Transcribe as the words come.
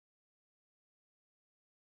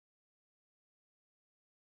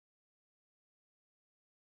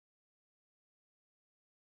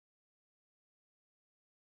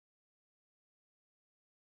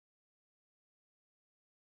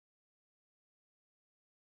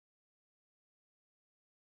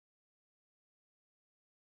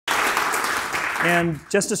And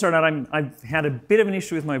just to start out, I've had a bit of an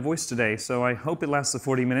issue with my voice today, so I hope it lasts the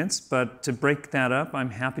 40 minutes. But to break that up, I'm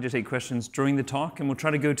happy to take questions during the talk, and we'll try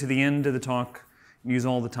to go to the end of the talk and use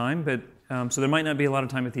all the time. But so there might not be a lot of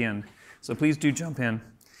time at the end. So please do jump in.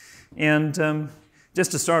 And just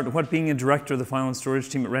to start, what being a director of the file and storage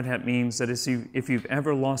team at Red Hat means that is if you've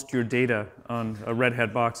ever lost your data on a Red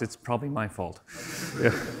Hat box, it's probably my fault.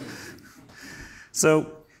 Yeah.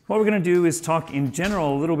 So what we're going to do is talk in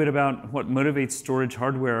general a little bit about what motivates storage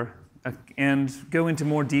hardware and go into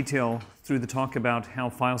more detail through the talk about how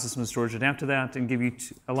file system and storage adapt to that, and give you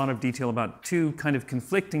a lot of detail about two kind of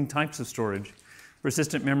conflicting types of storage: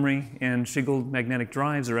 persistent memory and scheduled magnetic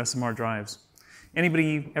drives, or SMR drives.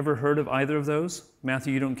 Anybody ever heard of either of those?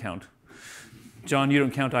 Matthew, you don't count. John, you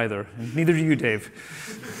don't count either. And neither do you, Dave.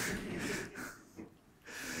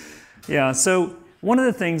 Yeah, so one of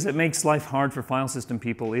the things that makes life hard for file system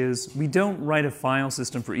people is we don't write a file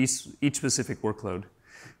system for each specific workload.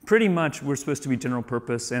 Pretty much, we're supposed to be general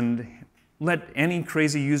purpose and let any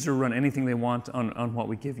crazy user run anything they want on what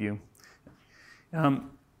we give you.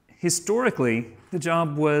 Historically, the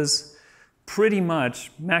job was pretty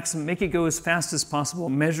much make it go as fast as possible,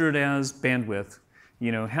 measured as bandwidth.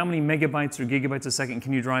 You know, how many megabytes or gigabytes a second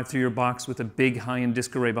can you drive through your box with a big high-end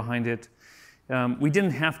disk array behind it? We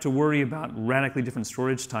didn't have to worry about radically different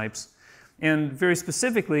storage types. And very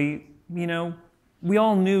specifically, you know, we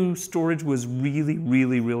all knew storage was really,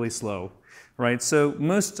 really, really slow, right? So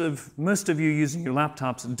most of you using your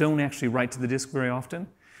laptops don't actually write to the disk very often.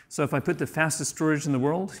 So if I put the fastest storage in the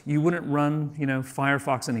world, you wouldn't run, you know,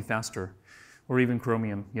 Firefox any faster, or even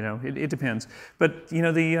Chromium. You know, it depends. But you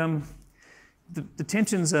know, the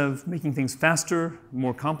tensions of making things faster,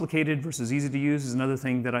 more complicated versus easy to use is another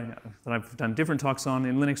thing that I've done different talks on.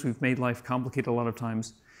 In Linux, we've made life complicated a lot of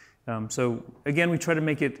times. So again, we try to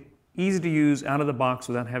make it easy to use out of the box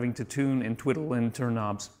without having to tune and twiddle and turn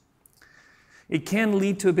knobs. It can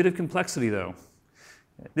lead to a bit of complexity, though.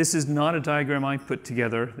 This is not a diagram I put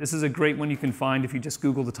together. This is a great one you can find if you just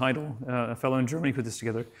Google the title. A fellow in Germany put this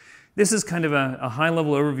together. This is kind of a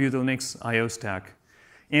high-level overview of the Linux I/O stack.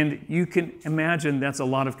 And you can imagine that's a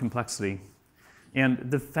lot of complexity. And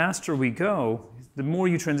the faster we go, the more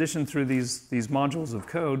you transition through these modules of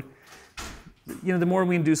code, you know, the more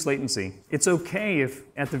we induce latency. It's okay if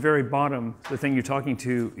at the very bottom, the thing you're talking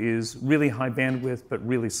to is really high bandwidth but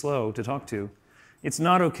really slow to talk to. It's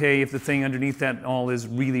not okay if the thing underneath that all is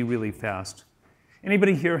really, really fast.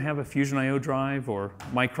 Anybody here have a Fusion I/O drive or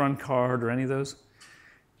Micron card or any of those?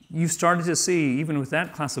 You've started to see, even with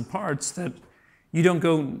that class of parts, that you don't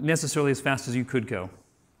go necessarily as fast as you could go,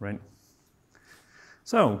 right?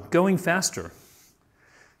 So, going faster.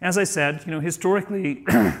 As I said, you know, historically,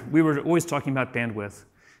 we were always talking about bandwidth.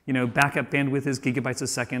 You know, backup bandwidth is gigabytes a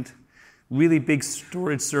second. Really big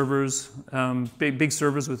storage servers, big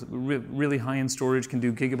servers with really high-end storage can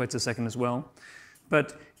do gigabytes a second as well.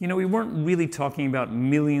 But, you know, we weren't really talking about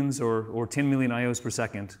millions or 10 million I/Os per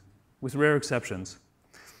second, with rare exceptions.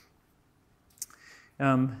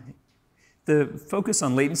 The focus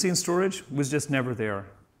on latency and storage was just never there,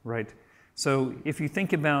 right? So if you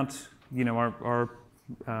think about, you know, our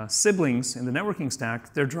siblings in the networking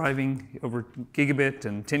stack, they're driving over gigabit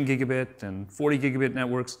and 10 gigabit and 40 gigabit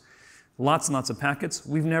networks, lots and lots of packets.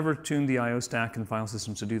 We've never tuned the I/O stack and file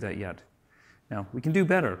systems to do that yet. Now, we can do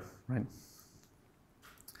better, right?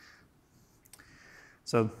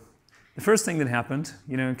 So the first thing that happened,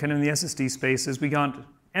 you know, kind of in the SSD space, is we got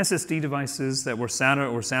SSD devices that were SATA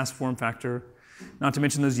or SAS form factor, not to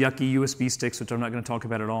mention those yucky USB sticks, which I'm not going to talk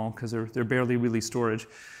about at all because they're barely really storage.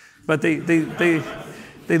 But they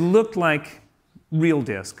looked like real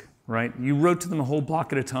disk, right? You wrote to them a whole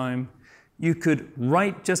block at a time. You could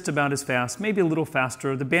write just about as fast, maybe a little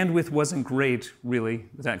faster. The bandwidth wasn't great, really,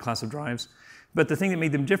 with that class of drives. But the thing that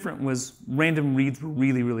made them different was random reads were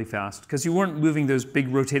really, really fast because you weren't moving those big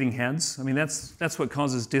rotating heads. I mean, that's what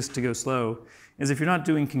causes disk to go slow, is if you're not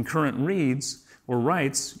doing concurrent reads or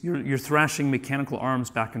writes, you're thrashing mechanical arms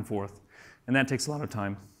back and forth. And that takes a lot of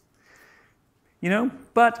time. You know,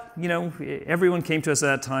 but, you know, everyone came to us at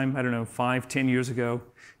that time, I don't know, 5, 10 years ago,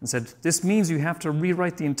 and said, this means you have to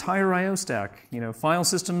rewrite the entire I/O stack. You know, file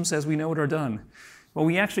systems as we know it are done. Well,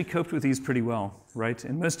 we actually coped with these pretty well, right?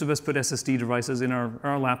 And most of us put SSD devices in our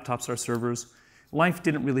laptops, our servers. Life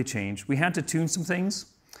didn't really change. We had to tune some things,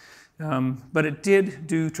 but it did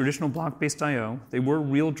do traditional block-based I/O. They were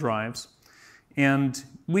real drives, and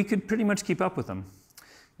we could pretty much keep up with them.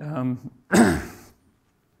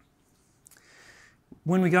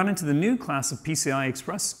 When we got into the new class of PCI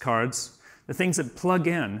Express cards, the things that plug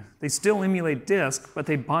in, they still emulate disk, but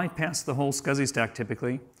they bypass the whole SCSI stack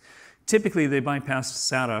typically. Typically, they bypass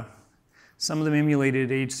SATA. Some of them emulated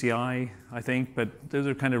HCI, I think, but those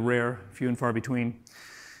are kind of rare, few and far between.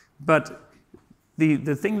 But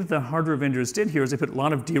the thing that the hardware vendors did here is they put a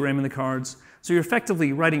lot of DRAM in the cards. So you're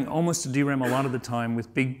effectively writing almost to DRAM a lot of the time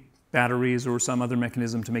with big batteries or some other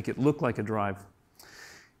mechanism to make it look like a drive.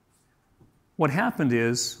 What happened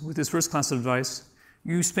is, with this first class of device,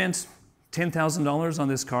 you spent $10,000 on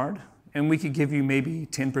this card, and we could give you maybe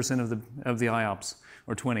 10% of the IOPS,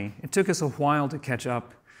 or 20. It took us a while to catch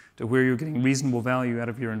up to where you're getting reasonable value out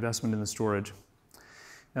of your investment in the storage.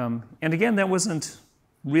 And again, that wasn't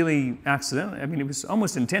really accidental. I mean, it was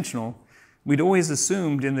almost intentional. We'd always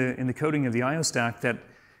assumed in the coding of the I/O stack that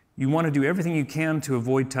you want to do everything you can to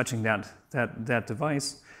avoid touching that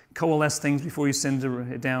device. Coalesce things before you send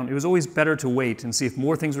it down. It was always better to wait and see if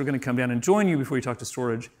more things were going to come down and join you before you talk to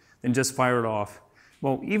storage than just fire it off.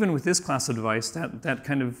 Well, even with this class of device, that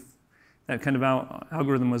kind of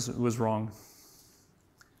algorithm was wrong.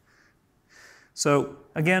 So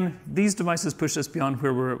again, these devices pushed us beyond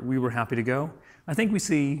where we were happy to go. I think we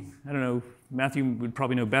see, I don't know, Matthew would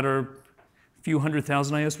probably know better, a few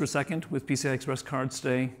 100,000 IOs per second with PCI Express cards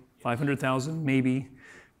today, 500,000 maybe.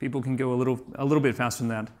 People can go a little bit faster than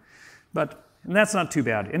that. And that's not too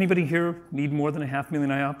bad. Anybody here need more than 500,000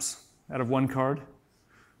 IOPS out of one card?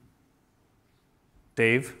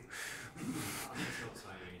 Dave?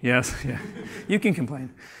 Yes, yeah. You can complain.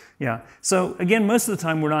 Yeah. So again, most of the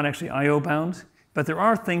time we're not actually I/O bound, but there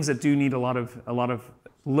are things that do need a lot of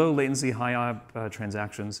low latency, high IOP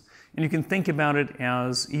transactions. And you can think about it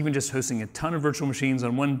as even just hosting a ton of virtual machines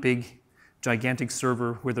on one big, gigantic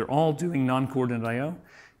server where they're all doing non-coordinate I/O.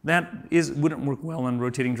 That wouldn't work well on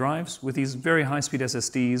rotating drives. With these very high-speed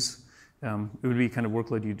SSDs, it would be kind of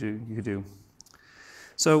workload you could do.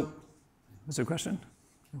 So, was there a question?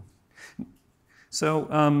 So,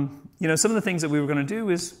 some of the things that we were going to do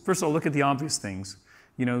is, first of all, look at the obvious things.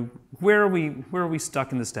 Where are we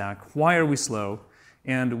stuck in the stack? Why are we slow?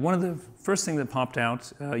 And one of the first things that popped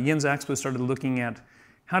out, Jens Axpo started looking at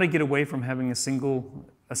how to get away from having a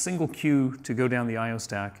single queue to go down the I/O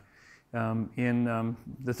stack. In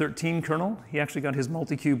the 13 kernel, he actually got his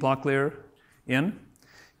multi-queue block layer in.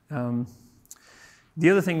 The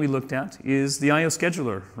other thing we looked at is the I/O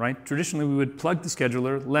scheduler, right? Traditionally, we would plug the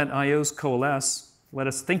scheduler, let I/Os coalesce, let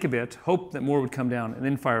us think a bit, hope that more would come down, and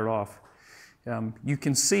then fire it off. You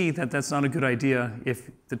can see that that's not a good idea if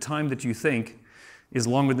the time that you think is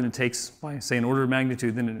longer than it takes by, say, an order of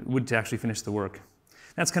magnitude than it would to actually finish the work.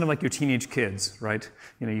 That's kind of like your teenage kids, right?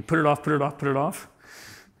 You put it off, put it off, put it off.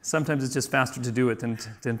 Sometimes it's just faster to do it than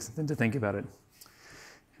to think about it.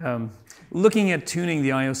 Looking at tuning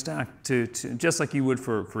the I/O stack to just like you would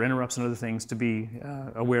for interrupts and other things, to be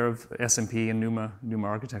aware of SMP and NUMA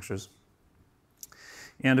architectures.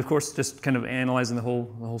 And of course, just kind of analyzing the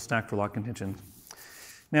whole stack for lock contention.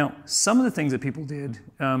 Now, some of the things that people did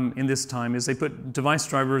in this time is they put device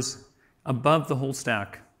drivers above the whole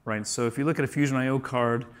stack, right? So if you look at a Fusion I/O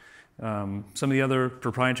card, some of the other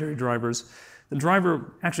proprietary drivers, the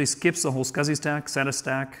driver actually skips the whole SCSI stack, SATA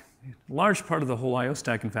stack, a large part of the whole I/O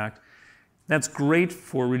stack, in fact. That's great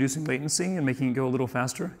for reducing latency and making it go a little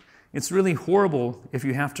faster. It's really horrible if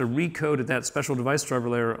you have to recode at that special device driver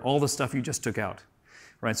layer all the stuff you just took out,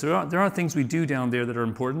 right? So there are things we do down there that are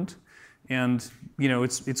important, and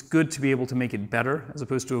it's good to be able to make it better as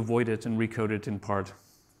opposed to avoid it and recode it in part.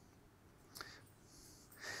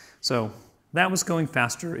 So that was going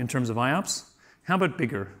faster in terms of IOPS. How about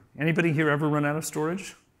bigger? Anybody here ever run out of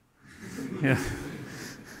storage? Yeah.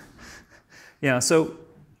 Yeah, so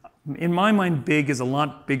in my mind, big is a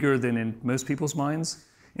lot bigger than in most people's minds.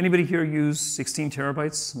 Anybody here use 16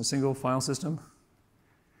 terabytes in a single file system?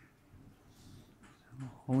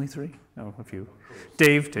 Only 3? Oh, a few.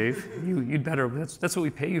 Dave, you'd better. That's what we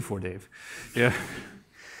pay you for, Dave. Yeah.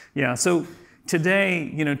 Yeah, so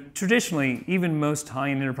today, traditionally, even most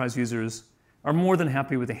high-end enterprise users are more than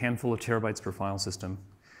happy with a handful of terabytes per file system.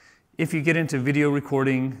 If you get into video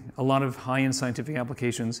recording, a lot of high-end scientific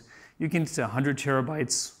applications, you can get to 100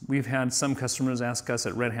 terabytes. We've had some customers ask us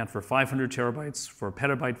at Red Hat for 500 terabytes for a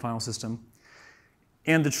petabyte file system.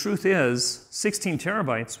 And the truth is, 16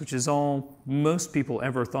 terabytes, which is all most people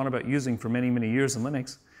ever thought about using for many, many years in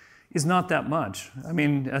Linux, is not that much. I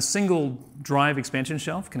mean, a single drive expansion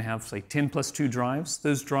shelf can have, say, 10 plus 2 drives.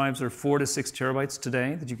 Those drives are 4 to 6 terabytes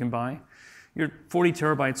today that you can buy. You're 40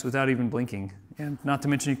 terabytes without even blinking. And not to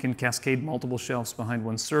mention you can cascade multiple shelves behind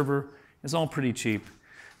one server. It's all pretty cheap.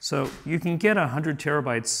 So you can get 100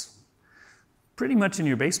 terabytes pretty much in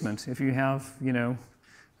your basement if you have, I don't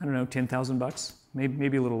know, 10,000 bucks,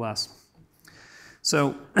 maybe a little less.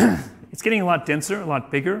 So it's getting a lot denser, a lot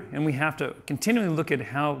bigger, and we have to continually look at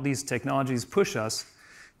how these technologies push us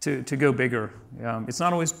to go bigger. It's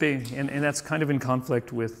not always big, and that's kind of in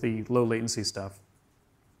conflict with the low latency stuff.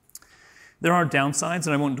 There are downsides,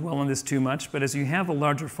 and I won't dwell on this too much, but as you have a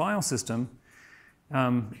larger file system,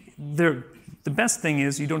 the best thing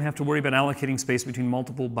is you don't have to worry about allocating space between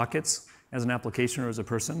multiple buckets as an application or as a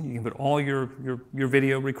person. You can put all your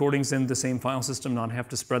video recordings in the same file system, not have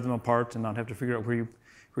to spread them apart and not have to figure out where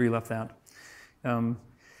you left that.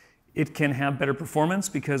 It can have better performance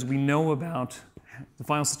because we know about the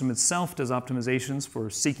file system itself does optimizations for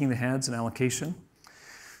seeking the heads and allocation.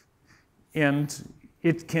 And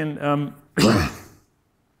it can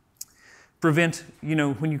prevent,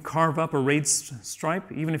 when you carve up a RAID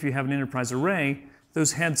stripe, even if you have an enterprise array,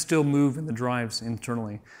 those heads still move in the drives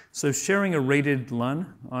internally. So sharing a RAIDed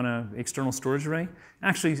LUN on an external storage array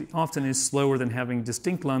actually often is slower than having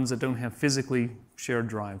distinct LUNs that don't have physically shared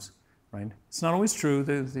drives, right? It's not always true.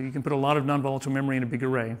 You can put a lot of non-volatile memory in a big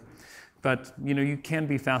array, but you can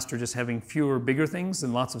be faster just having fewer bigger things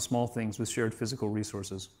than lots of small things with shared physical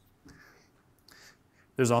resources.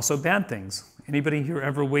 There's also bad things. Anybody here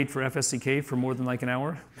ever wait for FSCK for more than like an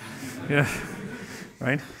hour? Yeah,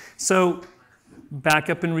 right? So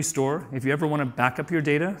backup and restore. If you ever want to back up your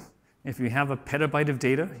data, if you have a petabyte of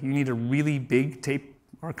data, you need a really big tape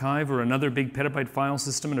archive or another big petabyte file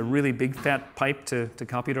system and a really big fat pipe to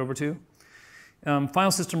copy it over to.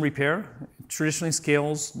 File system repair traditionally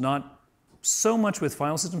scales not so much with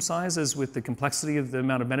file system size as with the complexity of the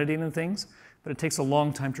amount of metadata and things, but it takes a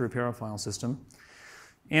long time to repair a file system.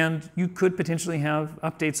 And you could potentially have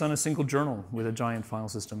updates on a single journal with a giant file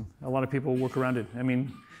system. A lot of people work around it. I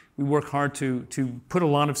mean, we work hard to put a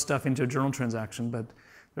lot of stuff into a journal transaction, but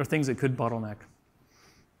there are things that could bottleneck.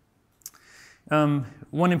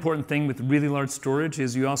 One important thing with really large storage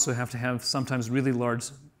is you also have to have sometimes really large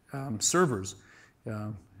servers.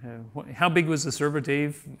 How big was the server,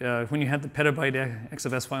 Dave? When you had the petabyte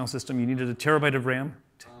XFS file system, you needed a terabyte of RAM?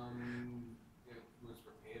 It was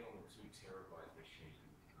prepared on a 2 terabyte machine.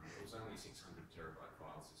 It was only a 600 terabyte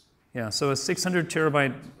file system. Yeah, so a 600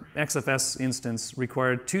 terabyte XFS instance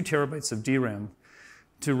required 2 terabytes of DRAM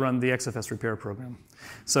to run the XFS repair program.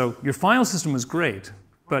 So your file system was great,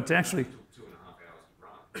 but actually, It took 2.5 hours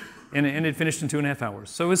to run. and it finished in 2.5 hours.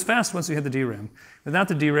 So it was fast once you had the DRAM. Without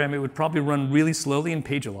the DRAM, it would probably run really slowly and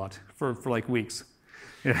page a lot for like weeks.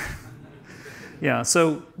 Yeah. Yeah,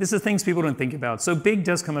 so this is things people don't think about. So big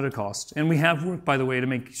does come at a cost. And we have worked, by the way, to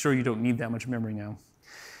make sure you don't need that much memory now.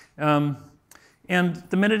 And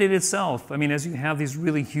the metadata itself, I mean, as you have these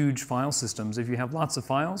really huge file systems, if you have lots of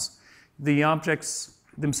files, the objects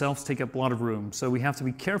themselves take up a lot of room. So we have to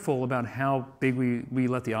be careful about how big we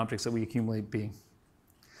let the objects that we accumulate be.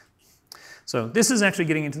 So this is actually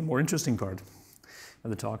getting into the more interesting part of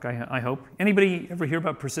the talk, I hope. Anybody ever hear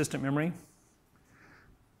about persistent memory?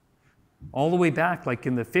 All the way back, like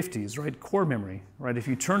in the 50s, right? Core memory, right? If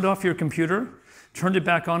you turned off your computer, turned it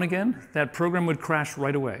back on again, that program would crash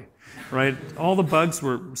right away, right? All the bugs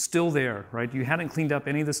were still there, right? You hadn't cleaned up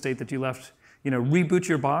any of the state that you left. Reboot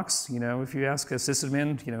your box. If you ask a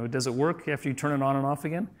sysadmin, does it work after you turn it on and off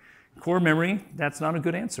again? Core memory, that's not a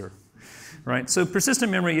good answer, right? So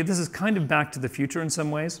persistent memory, this is kind of back to the future in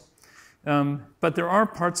some ways. But there are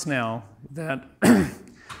parts now that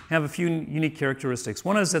have a few unique characteristics.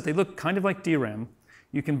 One is that they look kind of like DRAM.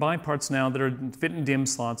 You can buy parts now that fit in DIMM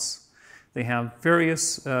slots. They have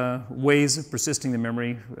various ways of persisting the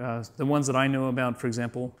memory. The ones that I know about, for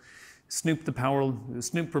example, snoop for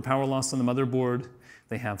power loss on the motherboard.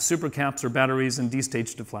 They have supercaps or batteries and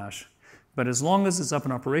destage to flash. But as long as it's up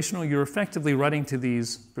and operational, you're effectively writing to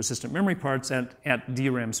these persistent memory parts at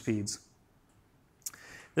DRAM speeds.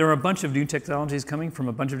 There are a bunch of new technologies coming from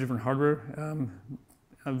a bunch of different hardware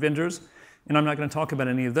vendors, and I'm not going to talk about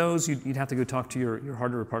any of those. You'd have to go talk to your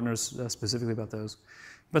hardware partners specifically about those.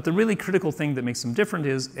 But the really critical thing that makes them different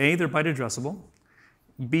is, A, they're byte addressable,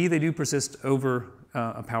 B, they do persist over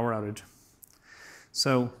a power outage.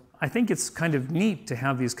 So I think it's kind of neat to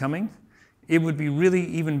have these coming. It would be really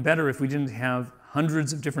even better if we didn't have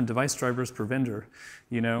hundreds of different device drivers per vendor,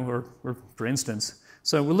 or per instance.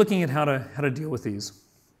 So we're looking at how to deal with these.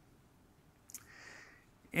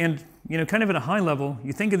 And kind of at a high level,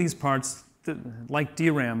 you think of these parts like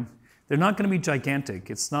DRAM, they're not going to be gigantic.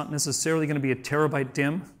 It's not necessarily going to be a terabyte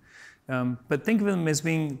DIMM, but think of them as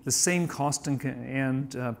being the same cost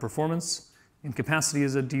and performance and capacity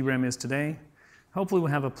as a DRAM is today. Hopefully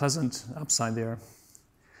we'll have a pleasant upside there.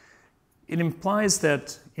 It implies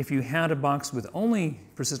that if you had a box with only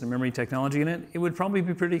persistent memory technology in it, it would probably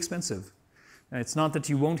be pretty expensive. It's not that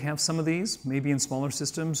you won't have some of these, maybe in smaller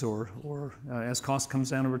systems or as cost comes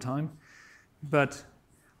down over time. But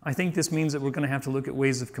I think this means that we're going to have to look at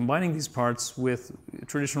ways of combining these parts with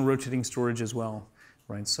traditional rotating storage as well,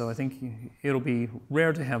 right? So I think it'll be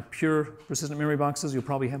rare to have pure persistent memory boxes. You'll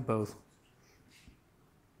probably have both.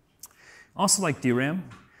 Also like DRAM,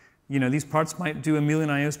 these parts might do 1 million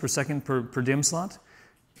IOs per second per DIMM slot.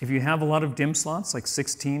 If you have a lot of DIMM slots, like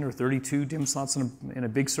 16 or 32 DIMM slots in a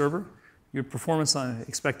big server, your performance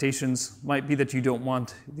expectations might be that you don't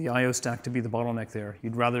want the I/O stack to be the bottleneck there.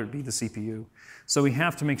 You'd rather it be the CPU. So we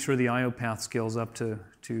have to make sure the I/O path scales up to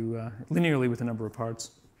linearly with the number of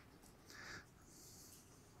parts.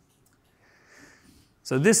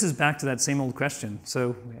 So this is back to that same old question.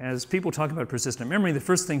 So as people talk about persistent memory, the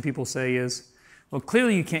first thing people say is, well,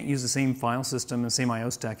 clearly you can't use the same file system and the same I/O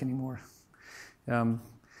stack anymore.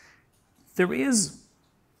 There is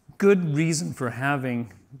good reason for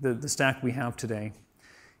having the stack we have today.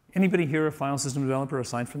 Anybody here a file system developer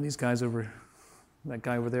aside from these guys that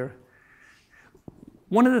guy over there?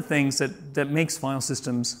 One of the things that makes file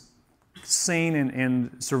systems sane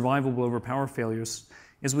and survivable over power failures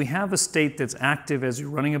is we have a state that's active as you're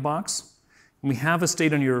running a box. And we have a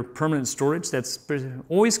state on your permanent storage that's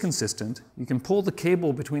always consistent. You can pull the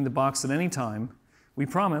cable between the box at any time. We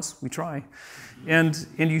promise, we try. And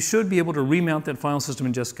you should be able to remount that file system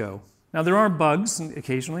and just go. Now, there are bugs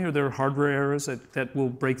occasionally, or there are hardware errors that will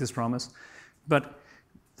break this promise. But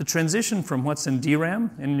the transition from what's in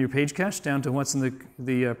DRAM and in your page cache down to what's in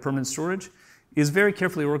the permanent storage is very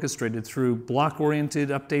carefully orchestrated through block-oriented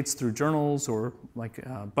updates through journals, or like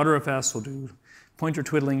Btrfs will do pointer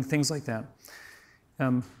twiddling, things like that.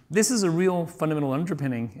 This is a real fundamental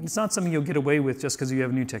underpinning, and it's not something you'll get away with just because you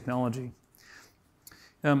have new technology.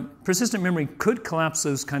 Persistent memory could collapse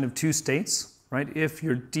those kind of two states, right? If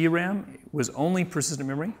your DRAM was only persistent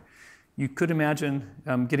memory, you could imagine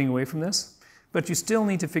getting away from this, but you still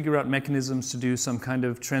need to figure out mechanisms to do some kind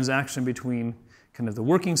of transaction between kind of the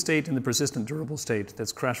working state and the persistent durable state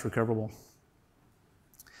that's crash recoverable.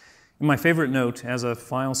 And my favorite note as a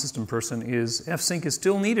file system person is fsync is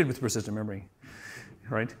still needed with persistent memory,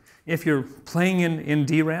 right? If you're playing in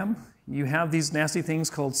DRAM, you have these nasty things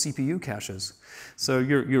called CPU caches. So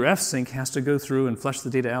your fsync has to go through and flush the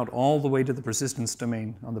data out all the way to the persistence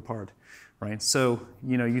domain on the part, right? So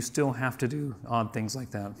you still have to do odd things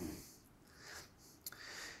like that.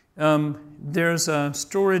 There's a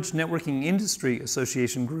Storage Networking Industry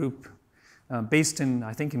Association group based in,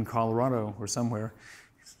 I think, in Colorado or somewhere.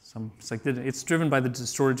 It's driven by the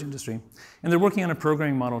storage industry. And they're working on a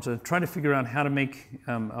programming model to try to figure out how to make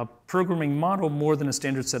a programming model more than a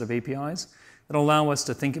standard set of APIs that allow us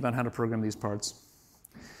to think about how to program these parts.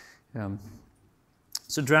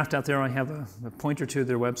 So draft out there, I have a pointer to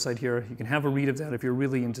their website here. You can have a read of that if you're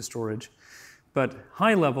really into storage. But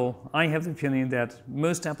high level, I have the opinion that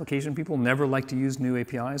most application people never like to use new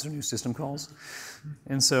APIs or new system calls.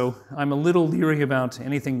 And so I'm a little leery about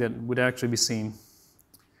anything that would actually be seen.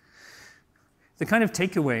 The kind of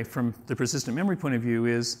takeaway from the persistent memory point of view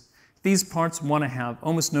is these parts want to have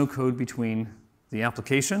almost no code between the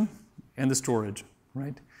application and the storage,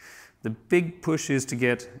 right? The big push is to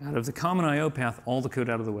get out of the common I/O path all the code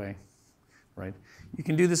out of the way, right? You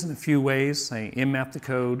can do this in a few ways. Say mmap the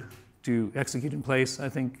code, do execute in place. I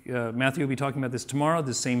think Matthew will be talking about this tomorrow at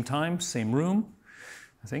the same time, same room,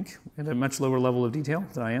 I think, at a much lower level of detail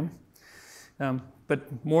than I am.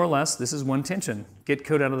 But more or less, this is one tension. Get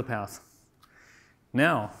code out of the path.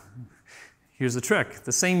 Now, here's the trick.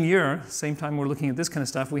 The same year, same time we're looking at this kind of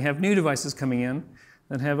stuff, we have new devices coming in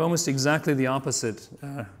that have almost exactly the opposite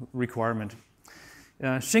requirement.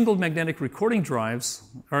 Shingled magnetic recording drives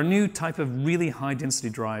are a new type of really high-density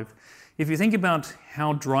drive. If you think about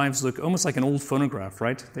how drives look almost like an old phonograph,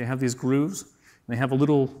 right? They have these grooves, and they have a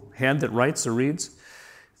little head that writes or reads.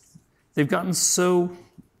 They've gotten so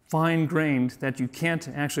fine-grained that you can't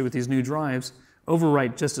actually, with these new drives,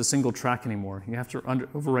 overwrite just a single track anymore. You have to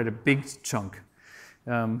overwrite a big chunk.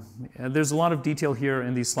 There's a lot of detail here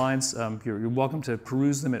in these slides. You're welcome to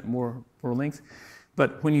peruse them at more length.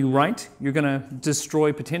 But when you write, you're going to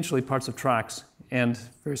destroy potentially parts of tracks. And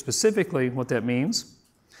very specifically, what that means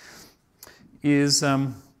is they're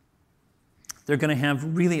going to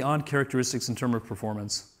have really odd characteristics in terms of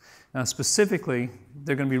performance. Specifically,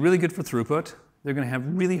 they're going to be really good for throughput. They're going to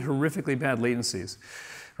have really horrifically bad latencies.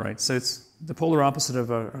 Right, so it's the polar opposite of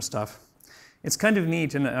our stuff. It's kind of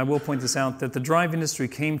neat, and I will point this out, that the drive industry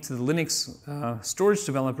came to the Linux storage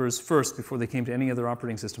developers first before they came to any other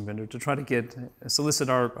operating system vendor to try to solicit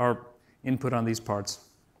our input on these parts.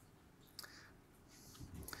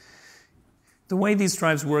 The way these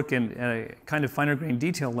drives work in a kind of finer grained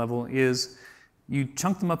detail level is you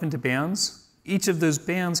chunk them up into bands. Each of those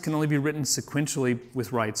bands can only be written sequentially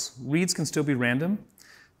with writes. Reads can still be random,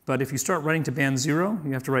 But if you start writing to band 0,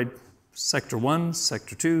 you have to write sector 1,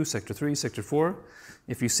 sector 2, sector 3, sector 4.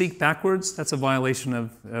 If you seek backwards, that's a violation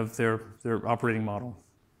of their operating model.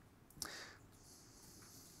 A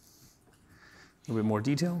little bit more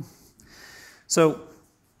detail. So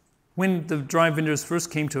when the drive vendors first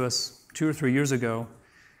came to us 2 or 3 years ago,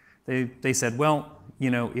 they said, well,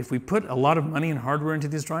 if we put a lot of money and hardware into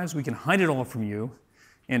these drives, we can hide it all from you.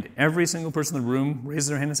 And every single person in the room raised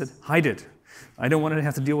their hand and said, hide it. I don't want to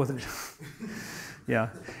have to deal with it. Yeah.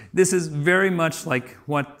 This is very much like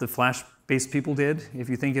what the flash-based people did. If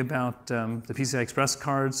you think about the PCI Express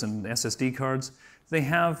cards and SSD cards, they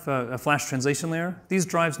have a flash translation layer. These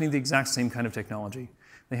drives need the exact same kind of technology.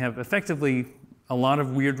 They have effectively a lot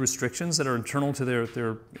of weird restrictions that are internal to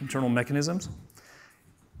their internal mechanisms.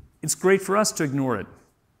 It's great for us to ignore it,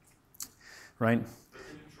 right? But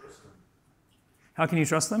can you trust them? How can you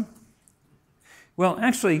trust them? Well,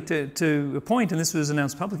 actually, to a point, and this was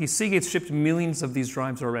announced publicly, Seagate's shipped millions of these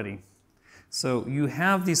drives already. So you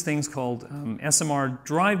have these things called SMR,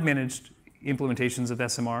 drive-managed implementations of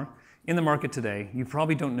SMR in the market today. You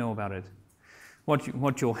probably don't know about it.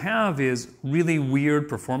 What you'll have is really weird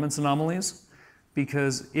performance anomalies,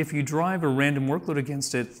 because if you drive a random workload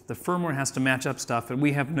against it, the firmware has to match up stuff, and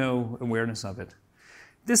we have no awareness of it.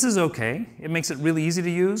 This is okay. It makes it really easy to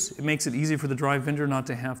use. It makes it easy for the drive vendor not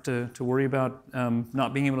to have to worry about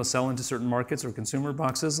not being able to sell into certain markets or consumer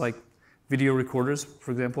boxes, like video recorders,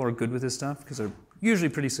 for example, are good with this stuff, because they're usually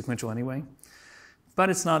pretty sequential anyway. But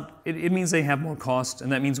it's not. It means they have more cost,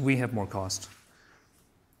 and that means we have more cost.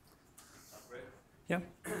 Rick? Yeah?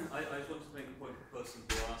 I just want to make a point for the person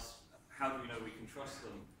who asked, how do we know we can trust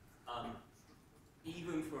them?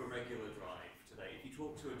 Even for a regular drive today, if you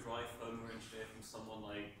talk to a drive firmware engineer from someone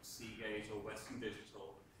like Seagate or Western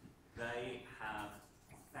Digital, they have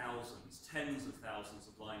thousands, tens of thousands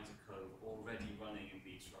of lines of code already running in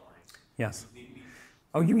these drives. Yes.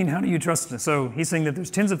 Oh, you mean how do you trust them? So he's saying that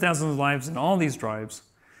there's tens of thousands of lives in all these drives.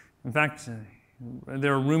 In fact,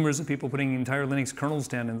 there are rumors of people putting entire Linux kernels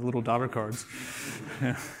down in the little daughter cards.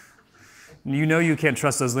 Yeah. You know you can't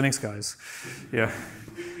trust those Linux guys. Yeah.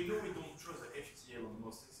 We know we don't trust the FTL on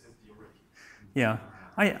most SSD already. Yeah.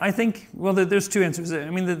 I think, well, there's two answers. I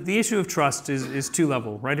mean, the issue of trust is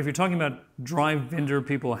two-level, right? If you're talking about drive vendor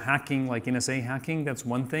people hacking, like NSA hacking, that's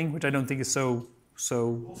one thing, which I don't think is so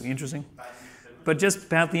interesting. But just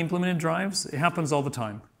badly implemented drives, it happens all the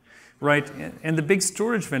time, right? And the big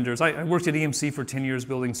storage vendors, I worked at EMC for 10 years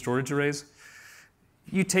building storage arrays.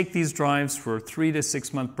 You take these drives for 3 to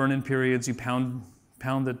 6 month burn-in periods, you pound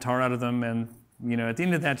the tar out of them, and at the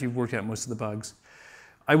end of that, you've worked out most of the bugs.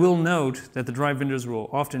 I will note that the drive vendors will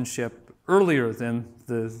often ship earlier than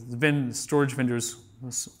the storage vendors'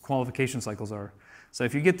 qualification cycles are. So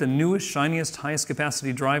if you get the newest, shiniest, highest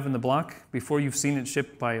capacity drive in the block before you've seen it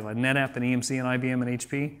shipped by NetApp and EMC and IBM and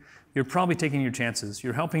HP, you're probably taking your chances.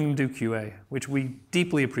 You're helping them do QA, which we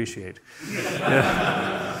deeply appreciate.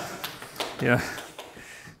 Yeah. Yeah.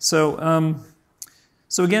 So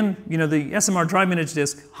again, the SMR drive managed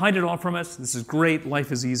disk, hide it all from us. This is great.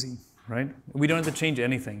 Life is easy, right? We don't have to change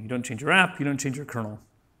anything. You don't change your app. You don't change your kernel.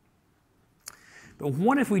 But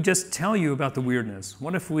what if we just tell you about the weirdness?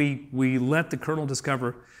 What if we let the kernel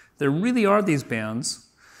discover there really are these bands?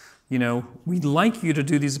 We'd like you to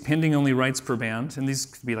do these appending-only writes per band, and these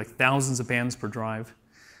could be like thousands of bands per drive.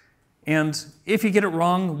 And if you get it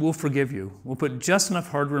wrong, we'll forgive you. We'll put just enough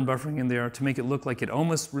hardware and buffering in there to make it look like it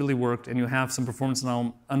almost really worked, and you'll have some performance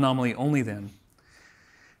anomaly only then.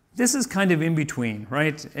 This is kind of in between,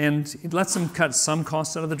 right? And it lets them cut some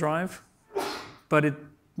cost out of the drive, but it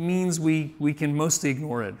means we can mostly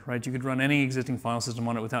ignore it, right? You could run any existing file system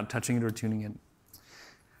on it without touching it or tuning it.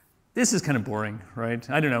 This is kind of boring, right?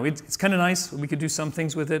 I don't know. It's kind of nice. We could do some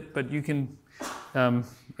things with it, but you can.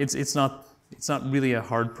 It's not really a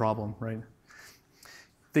hard problem, right?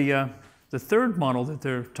 The third model that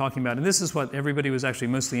they're talking about, and this is what everybody was actually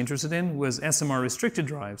mostly interested in, was SMR restricted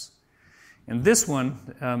drives. And this one,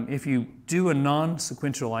 if you do a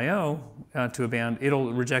non-sequential I/O to a band,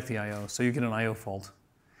 it'll reject the I/O, so you get an I/O fault.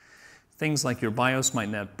 Things like your BIOS might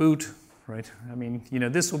not boot, right? I mean,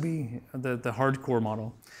 this will be the hardcore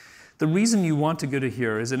model. The reason you want to go to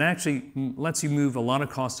here is it actually lets you move a lot of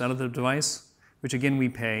cost out of the device, which again we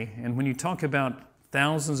pay. And when you talk about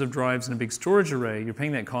thousands of drives in a big storage array, you're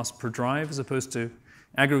paying that cost per drive as opposed to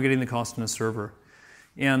aggregating the cost in a server.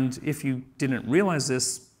 And if you didn't realize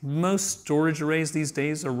this, most storage arrays these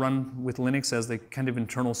days are run with Linux as the kind of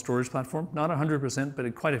internal storage platform. Not 100%,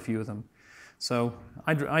 but quite a few of them. So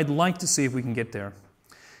I'd like to see if we can get there.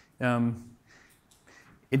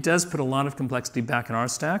 It does put a lot of complexity back in our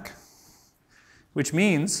stack. which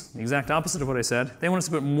means, the exact opposite of what I said, they want us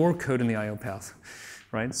to put more code in the I/O path.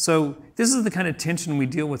 Right? So this is the kind of tension we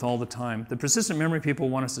deal with all the time. The persistent memory people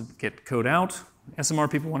want us to get code out.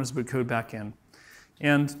 SMR people want us to put code back in.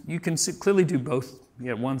 And you can clearly do both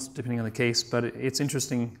at once, depending on the case, but it's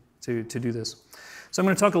interesting to do this. So I'm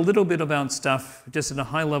going to talk a little bit about stuff just at a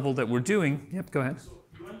high level that we're doing. Yep, go ahead. So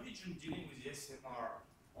you envision dealing with the SMR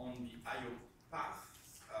on the I/O path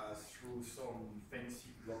through some fancy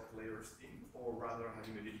block layers thing, or rather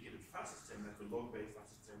having a dedicated file system, like a log-based file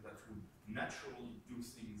system that would naturally do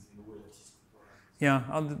things in a way that is correct?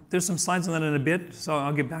 Yeah, there's some slides on that in a bit, so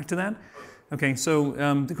I'll get back to that. Okay, so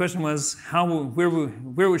the question was,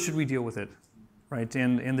 where should we deal with it? Right,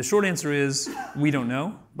 and the short answer is, we don't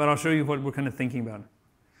know, but I'll show you what we're kind of thinking about.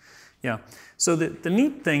 Yeah, so the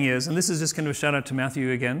neat thing is, and this is just kind of a shout out to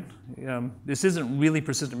Matthew again, this isn't really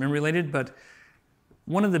persistent memory related, but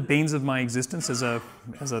one of the banes of my existence as a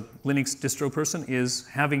Linux distro person is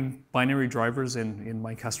having binary drivers in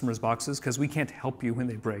my customers' boxes, because we can't help you when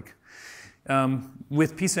they break.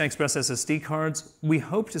 With PCI Express SSD cards, we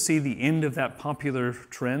hope to see the end of that popular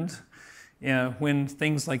trend when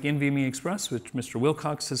things like NVMe Express, which Mr.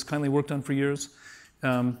 Wilcox has kindly worked on for years,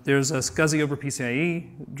 there's a SCSI over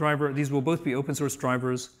PCIe driver. These will both be open source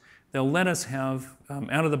drivers. They'll let us have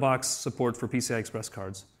out-of-the-box support for PCI Express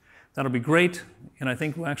cards. That'll be great, and I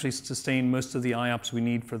think we'll actually sustain most of the IOPS we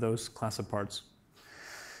need for those class of parts.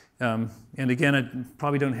 And again, I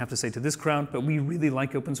probably don't have to say to this crowd, but we really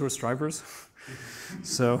like open source drivers.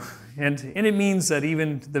 So, and it means that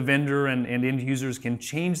even the vendor and end users can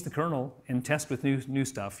change the kernel and test with new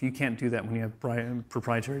stuff. You can't do that when you have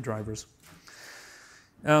proprietary drivers.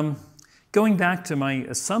 Going back to my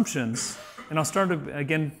assumptions, and I'll start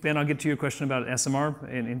again, Ben, I'll get to your question about SMR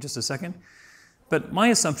in just a second. But my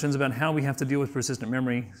assumptions about how we have to deal with persistent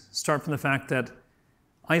memory start from the fact that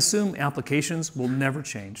I assume applications will never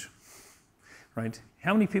change, right?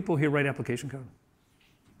 How many people here write application code?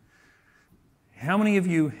 How many of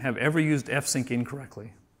you have ever used fsync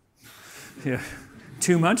incorrectly? Yeah.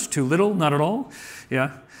 Too much? Too little? Not at all?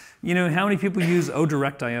 Yeah. You know, how many people use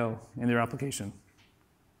odirect IO in their application?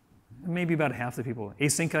 Maybe about half the people.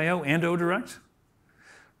 Async IO and odirect?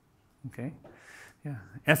 Okay. Yeah.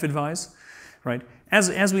 fadvise, right?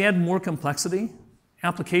 As we add more complexity,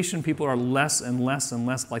 application people are less and less and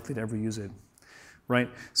less likely to ever use it, right?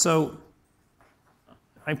 So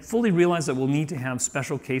I fully realize that we'll need to have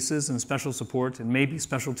special cases and special support and maybe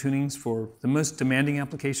special tunings for the most demanding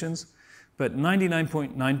applications, but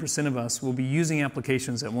 99.9% of us will be using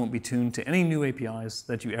applications that won't be tuned to any new APIs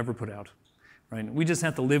that you ever put out, right? We just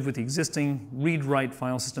have to live with the existing read-write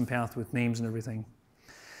file system path with names and everything.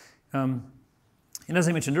 And as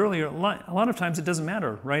I mentioned earlier, a lot of times it doesn't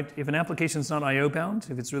matter, right? If an application is not I/O bound,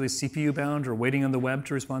 if it's really CPU bound or waiting on the web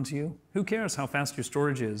to respond to you, who cares how fast your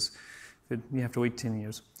storage is if you have to wait 10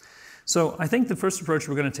 years? So I think the first approach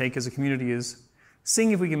we're going to take as a community is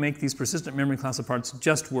seeing if we can make these persistent memory class of parts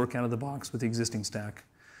just work out of the box with the existing stack.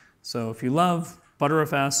 So if you love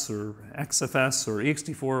ButterFS or XFS or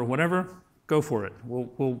ext4 or whatever, go for it.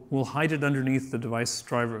 We'll hide it underneath the device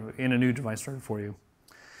driver in a new device driver for you.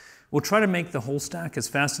 We'll try to make the whole stack as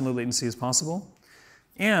fast and low latency as possible.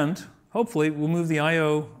 And hopefully, we'll move the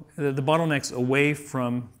I/O, the bottlenecks away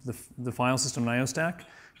from the file system and I/O stack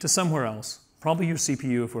to somewhere else. Probably your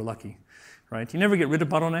CPU if we're lucky, right? You never get rid of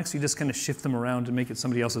bottlenecks. You just kind of shift them around and make it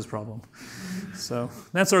somebody else's problem. So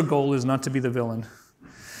that's our goal, is not to be the villain.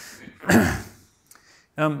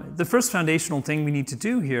 The first foundational thing we need to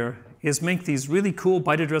do here is make these really cool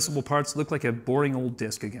byte addressable parts look like a boring old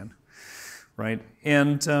disk again. Right?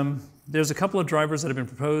 And there's a couple of drivers that have been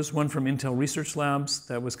proposed, one from Intel Research Labs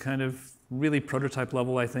that was kind of really prototype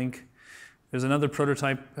level, I think. There's another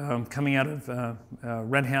prototype coming out of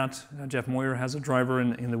Red Hat. Jeff Moyer has a driver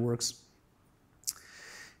in the works.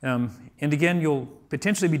 And again, you'll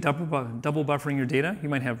potentially be double buffering your data. You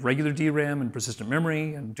might have regular DRAM and persistent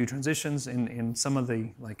memory and do transitions in some of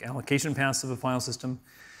the allocation paths of a file system.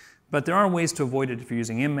 But there are ways to avoid it if you're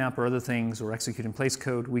using mmap or other things or execute in place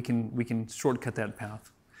code. We can shortcut that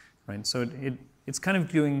path, right? So it's kind of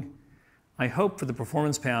doing, I hope, for the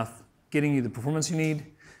performance path, getting you the performance you need.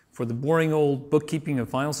 For the boring old bookkeeping of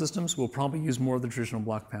file systems, we'll probably use more of the traditional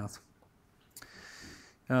block path.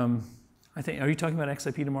 I think, are you talking about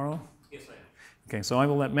XIP tomorrow? Yes, I am. Okay, so I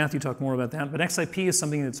will let Matthew talk more about that. But XIP is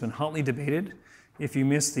something that's been hotly debated. If you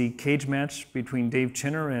missed the cage match between Dave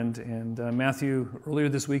Chinner and Matthew earlier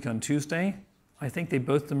this week on Tuesday, I think they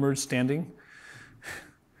both emerged standing.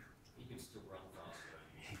 He can still run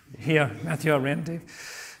faster. Yeah, Matthew outran Dave.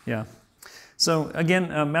 Yeah. So again,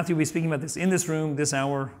 Matthew will be speaking about this in this room, this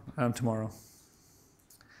hour, tomorrow.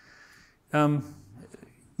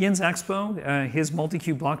 Jens Axpo, his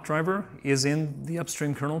multi-queue block driver is in the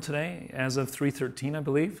upstream kernel today as of 3.13, I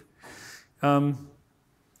believe.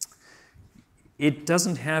 It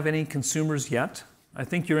doesn't have any consumers yet. I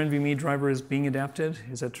think your NVMe driver is being adapted.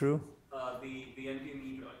 Is that true? The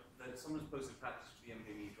NVMe driver, someone's posted patches to the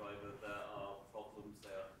NVMe driver. There are problems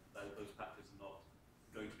there. Those patches are not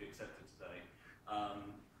going to be accepted today.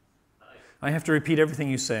 I have to repeat everything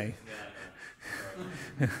you say.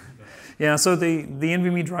 Yeah, Yeah, so the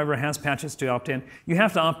NVMe driver has patches to opt in. You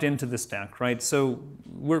have to opt into the stack, right? So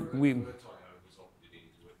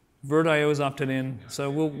VirtIO is opted in,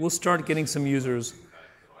 so we'll start getting some users.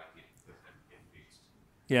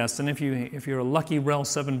 Yes, and if you're a lucky RHEL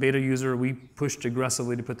 7 beta user, we pushed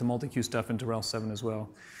aggressively to put the multi-queue stuff into RHEL 7 as well.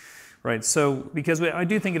 Right, so because I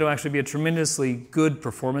do think it'll actually be a tremendously good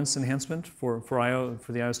performance enhancement for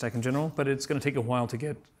the IO stack in general, but it's going to take a while to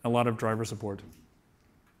get a lot of driver support.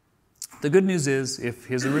 The good news is, if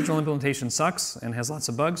his original implementation sucks and has lots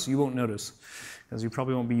of bugs, you won't notice, because you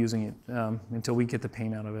probably won't be using it until we get the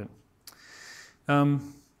pain out of it.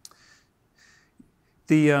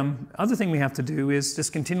 The other thing we have to do is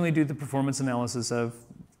just continually do the performance analysis of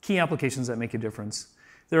key applications that make a difference.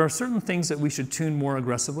 There are certain things that we should tune more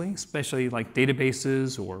aggressively, especially like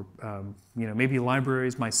databases or maybe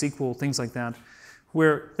libraries, MySQL, things like that,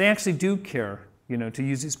 where they actually do care to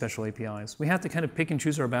use these special APIs. We have to kind of pick and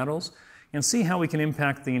choose our battles and see how we can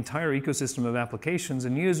impact the entire ecosystem of applications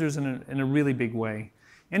and users in a really big way.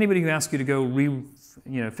 Anybody who asks you to go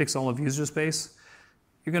fix all of user space,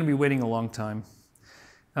 you're going to be waiting a long time.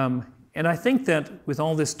 And I think that with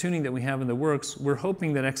all this tuning that we have in the works, we're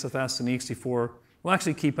hoping that XFS and ext4 will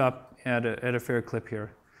actually keep up at a fair clip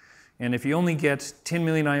here. And if you only get 10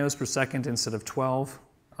 million IOs per second instead of 12,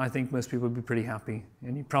 I think most people would be pretty happy.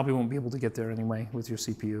 And you probably won't be able to get there anyway with your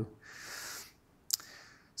CPU.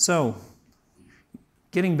 So,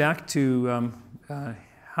 getting back to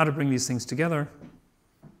how to bring these things together,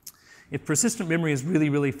 if persistent memory is really,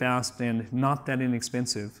 really fast and not that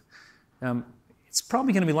inexpensive, it's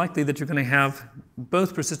probably going to be likely that you're going to have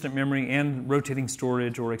both persistent memory and rotating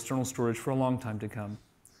storage or external storage for a long time to come.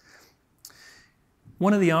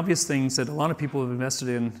 One of the obvious things that a lot of people have invested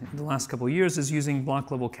in the last couple of years is using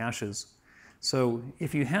block-level caches. So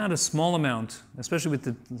if you had a small amount, especially with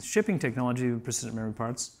the shipping technology of persistent memory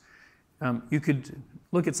parts, you could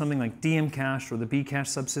look at something like DM cache or the Bcache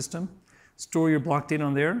subsystem, store your block data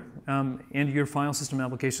on there, and your file system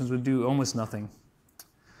applications would do almost nothing.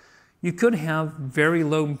 You could have very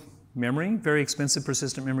low memory, very expensive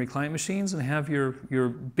persistent memory client machines, and have your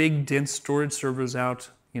big, dense storage servers out,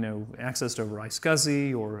 accessed over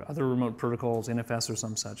iSCSI or other remote protocols, NFS or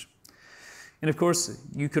some such. And of course,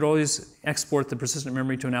 you could always export the persistent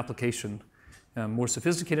memory to an application. More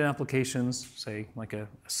sophisticated applications, say like a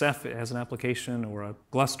Ceph as an application or a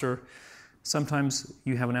Gluster. Sometimes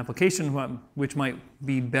you have an application which might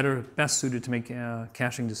be best suited to make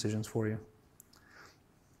caching decisions for you.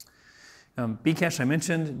 Bcache I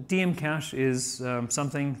mentioned. DM cache is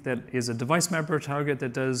something that is a device mapper target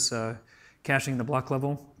that does caching the block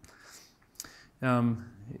level.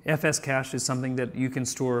 FS cache is something that you can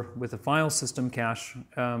store with a file system cache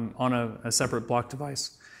on a separate block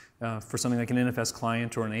device for something like an NFS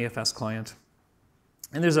client or an AFS client.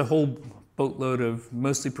 And there's a whole boatload of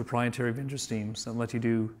mostly proprietary vendor schemes that let you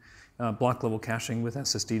do block level caching with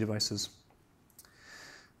SSD devices.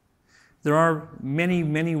 There are many,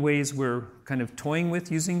 many ways we're kind of toying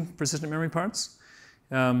with using persistent memory parts.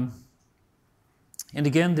 And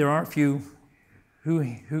again, there are a few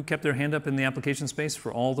who kept their hand up in the application space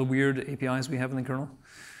for all the weird APIs we have in the kernel.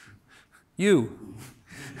 You.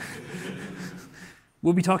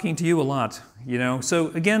 We'll be talking to you a lot,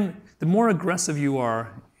 So again, the more aggressive you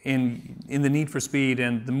are in the need for speed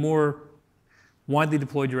and the more widely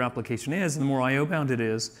deployed your application is and the more IO bound it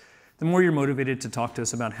is, the more you're motivated to talk to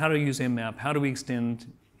us about how to use mmap, how do we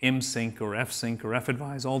extend msync or fsync or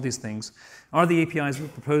fadvise, all these things. Are the APIs we're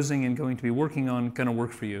proposing and going to be working on going to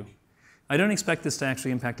work for you? I don't expect this to actually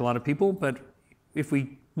impact a lot of people, but if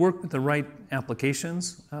we work with the right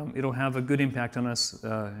applications, it'll have a good impact on us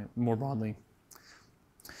more broadly.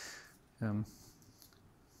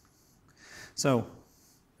 So,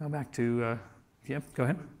 now back to, yep, go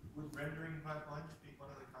ahead. Would rendering pipelines be one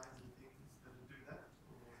of the kinds of things that would do that?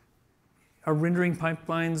 Are rendering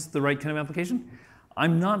pipelines the right kind of application?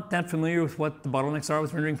 I'm not that familiar with what the bottlenecks are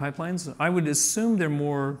with rendering pipelines. I would assume they're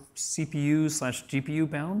more CPU/GPU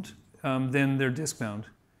bound than they're disk bound.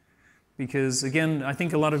 Because again, I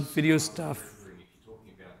think a lot of video stuff. If you're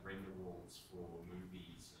talking about render walls for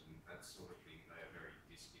movies and that sort of thing, they are very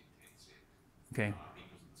disk intensive. Okay.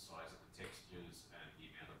 Because of the size of the textures and the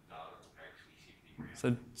amount of data that's actually shifting around.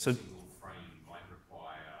 So single frame might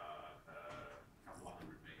require a couple of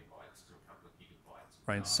hundred megabytes to a couple of gigabytes.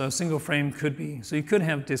 right. So a single frame could be. So you could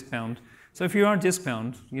have disk bound. So if you are disk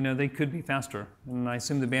bound, they could be faster. And I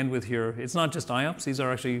assume the bandwidth here, it's not just IOPS. These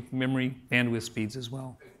are actually memory bandwidth speeds as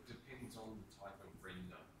well. It depends on the type of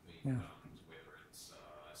render being Yeah. done, whether it's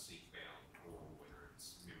seek bound or whether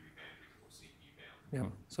it's memory bandwidth or CPU bound.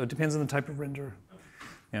 Yeah. So it depends on the type of render.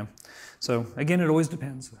 Yeah. So again, it always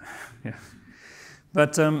depends. Yeah.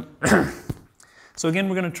 But so again,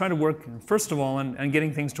 we're going to try to work first of all on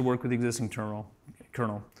getting things to work with the existing kernel.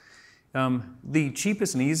 The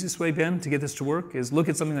cheapest and easiest way, Ben, to get this to work is look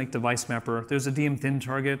at something like Device Mapper. There's a DM thin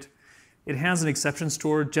target. It has an exception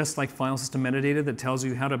store, just like file system metadata, that tells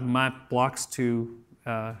you how to map blocks to,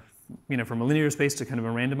 from a linear space to kind of a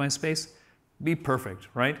randomized space. Be perfect,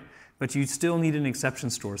 right? But you still need an exception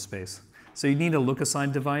store space. So you need a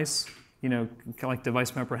look-aside device, kind of like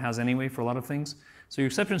Device Mapper has anyway for a lot of things. So your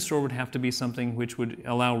exception store would have to be something which would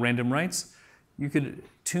allow random writes. You could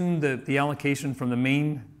tune the allocation from the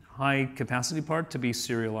main high capacity part to be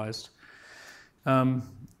serialized.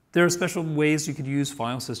 There are special ways you could use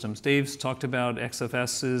file systems. Dave's talked about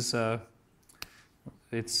XFS's,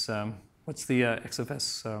 what's the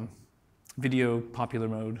XFS video popular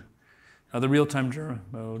mode? The real-time JIRA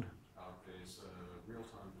mode. There's a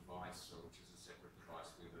real-time device, which is a separate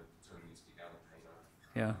device with a deterministic allocator.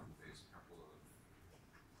 Yeah. There's a couple of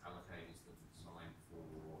allocators that are designed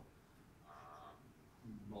for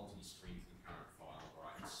multi-stream concurrent file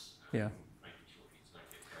writes. Yeah. Making sure things don't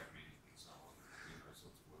get fragmented and so on, those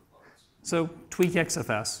sorts of workloads. So tweak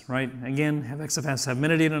XFS, right? Again, have XFS have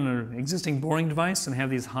metadata on an existing boring device and have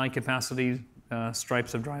these high capacity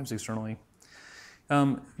stripes of drives externally.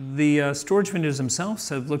 The storage vendors themselves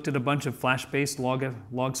have looked at a bunch of flash-based log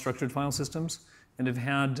structured file systems and have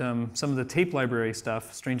had some of the tape library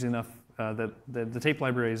stuff, strangely enough, that the tape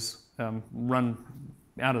libraries run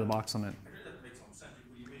out of the box on it. I really that makes some sense.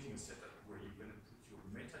 If we're using a setup where you're going to put your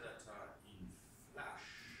metadata in Flash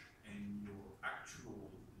and your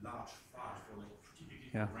actual large file for like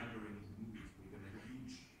typically Yeah. rendering movies, we're going to have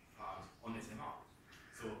huge files on SMR.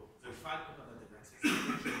 So the file component that access is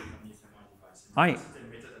actually on the SMR device. And the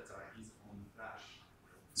metadata is on Flash.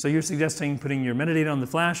 So you're suggesting putting your metadata on the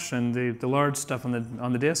flash and the large stuff on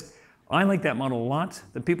the disk. I like that model a lot.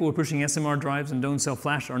 The people who are pushing SMR drives and don't sell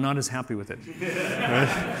flash are not as happy with it.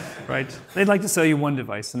 Right? They'd like to sell you one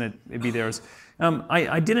device and it'd be theirs.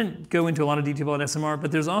 I didn't go into a lot of detail about SMR,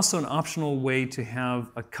 but there's also an optional way to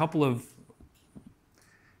have a couple of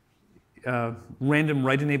random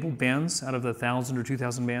write-enabled bands out of the 1,000 or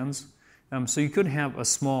 2,000 bands. So you could have a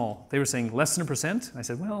small, they were saying less than 1%. I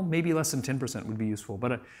said, well, maybe less than 10% would be useful.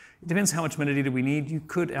 But it depends how much metadata we need. You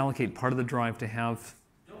could allocate part of the drive to have.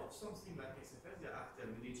 Something like SFS, they have the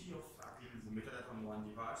ability of having the metadata on one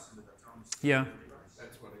device and the data on the Yeah. second device.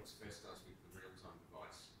 That's what XFS does with the real-time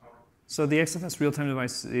device. Okay. So the XFS real-time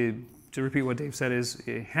device, to repeat what Dave said, is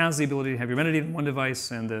it has the ability to have your metadata in one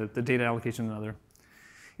device and the data allocation in another.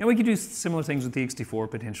 And we could do similar things with the ext4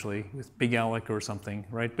 potentially, with Big Alec or something,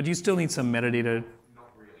 right? But you still need some metadata.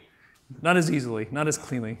 Not really. Not as easily, not as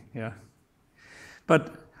cleanly, yeah.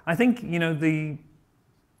 But I think, the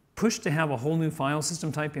push to have a whole new file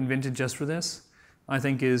system type invented just for this, I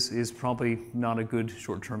think is probably not a good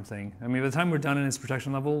short-term thing. I mean, by the time we're done in its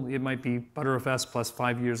protection level, it might be ButterFS plus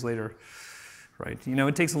 5 years later, right?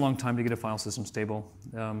 It takes a long time to get a file system stable.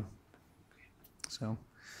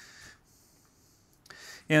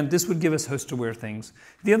 And this would give us host-aware things.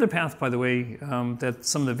 The other path, by the way, that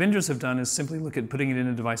some of the vendors have done is simply look at putting it in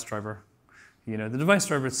a device driver. The device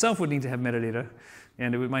driver itself would need to have metadata,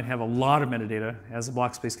 and it might have a lot of metadata, as the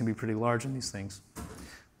block space can be pretty large in these things.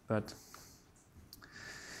 But,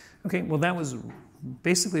 okay, well, that was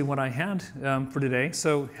basically what I had for today.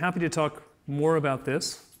 So happy to talk more about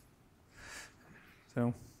this.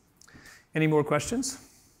 So, any more questions?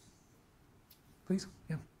 Please,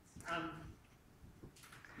 yeah.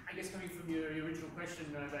 I guess coming from your original question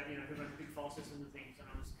about who runs big file systems and things, and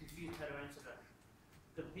I was confused how to answer that.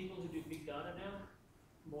 The people who do big data now,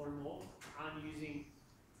 more and more, aren't using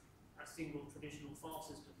a single traditional file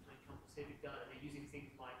system to encompass their big data. They're using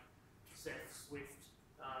things like Ceph, Swift,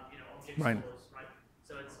 object stores, right?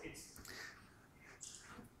 So it's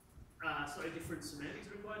slightly different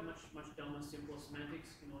semantics required, much dumber, simpler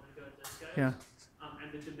semantics in order to go to those scales. Yeah.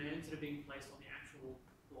 And the demands that are being placed on the actual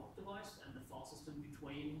block device and the file system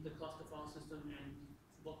between the cluster file system and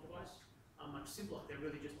the block device are much simpler. They're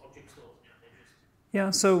really just object stores now. Yeah,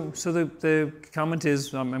 so the comment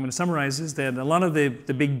is, I'm going to summarize, is that a lot of the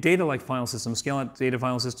big data-like file systems, scale-out data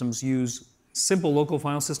file systems, use simple local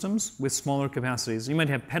file systems with smaller capacities. You might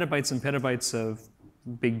have petabytes and petabytes of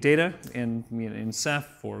big data in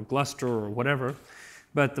Ceph or Gluster or whatever,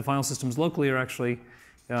 but the file systems locally are actually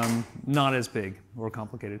not as big or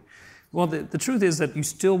complicated. Well, the truth is that you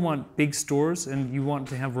still want big stores and you want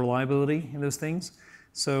to have reliability in those things.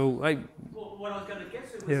 So Well, what I was going to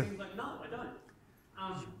get to was things like, no, I don't.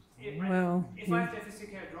 If I have to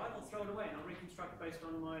FSCK a drive, I'll throw it away and I'll reconstruct based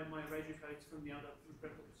on my radio codes from the other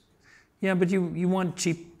replicas. Yeah, but you want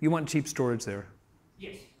cheap storage there.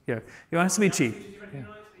 Yes. Yeah, it has to be cheap. You recognize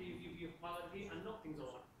that you've highlighted here are not things I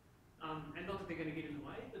want. And not that they're going to get in the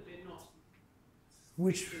way, but they're not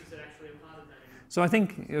features that actually are part of that anymore. So I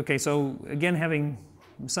think, okay, so again, having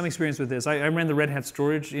some experience with this, I ran the Red Hat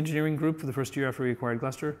storage engineering group for the first year after we acquired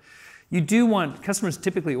Gluster. Customers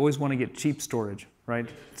typically always want to get cheap storage, right,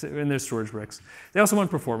 in their storage bricks. They also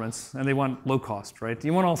want performance, and they want low cost, right?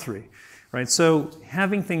 You want all three, right? So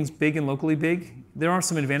having things big and locally big, there are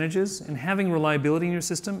some advantages, and having reliability in your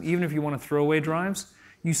system, even if you want to throw away drives,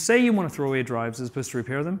 you say you want to throw away drives as opposed to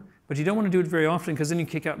repair them, but you don't want to do it very often because then you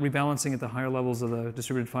kick out rebalancing at the higher levels of the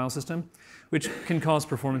distributed file system, which can cause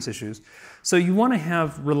performance issues. So you want to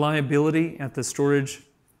have reliability at the storage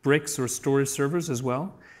bricks or storage servers as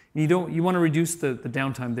well. You want to reduce the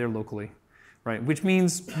downtime there locally, right? Which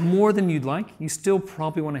means more than you'd like. You still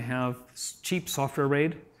probably want to have cheap software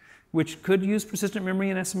RAID, which could use persistent memory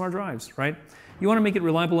and SMR drives, right? You want to make it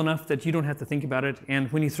reliable enough that you don't have to think about it,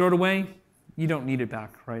 and when you throw it away, you don't need it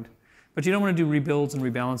back, right? But you don't want to do rebuilds and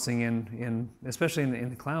rebalancing especially in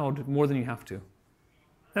the cloud more than you have to.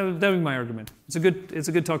 That would be my argument. It's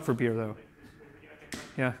a good talk for beer though.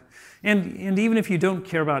 Yeah, and even if you don't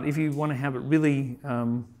care about, if you want to have it really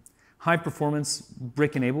high performance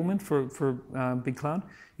brick enablement for big cloud,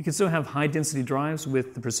 you can still have high density drives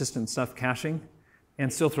with the persistent stuff caching,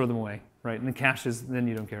 and still throw them away, right? And the cache is, then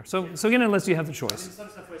you don't care. So again, unless you have the choice. In some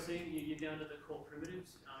stuff we're seeing, you're down to the core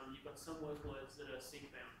primitives. You've got some workloads that are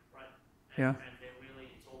seek bound, right? And they're really,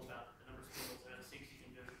 it's all about the number of signals that are seeks you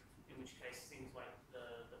can do. In which case, things like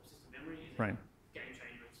the persistent memory is a game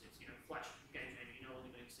changer. It's Flash game changer. You know all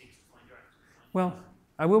you need seeks to find your access. Well,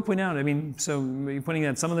 I will point out, so you're pointing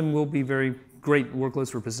out some of them will be very great workloads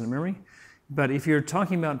for persistent memory. But if you're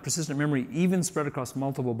talking about persistent memory even spread across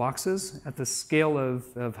multiple boxes at the scale of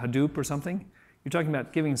Hadoop or something, you're talking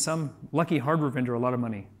about giving some lucky hardware vendor a lot of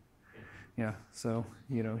money. Yeah, so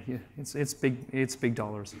it's big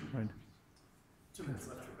dollars, right? 2 minutes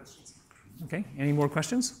left for questions. Okay, any more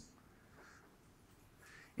questions?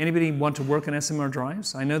 Anybody want to work on SMR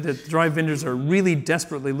drives? I know that drive vendors are really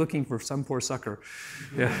desperately looking for some poor sucker.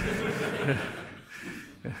 Yeah.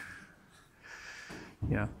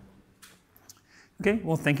 Yeah. Okay,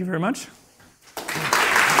 well, thank you very much.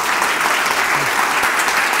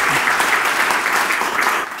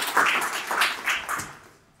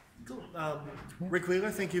 Cool. Ric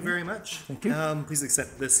Wheeler, thank you very much. Thank you. Please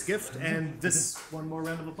accept this gift and this one more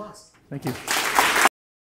round of applause. Thank you.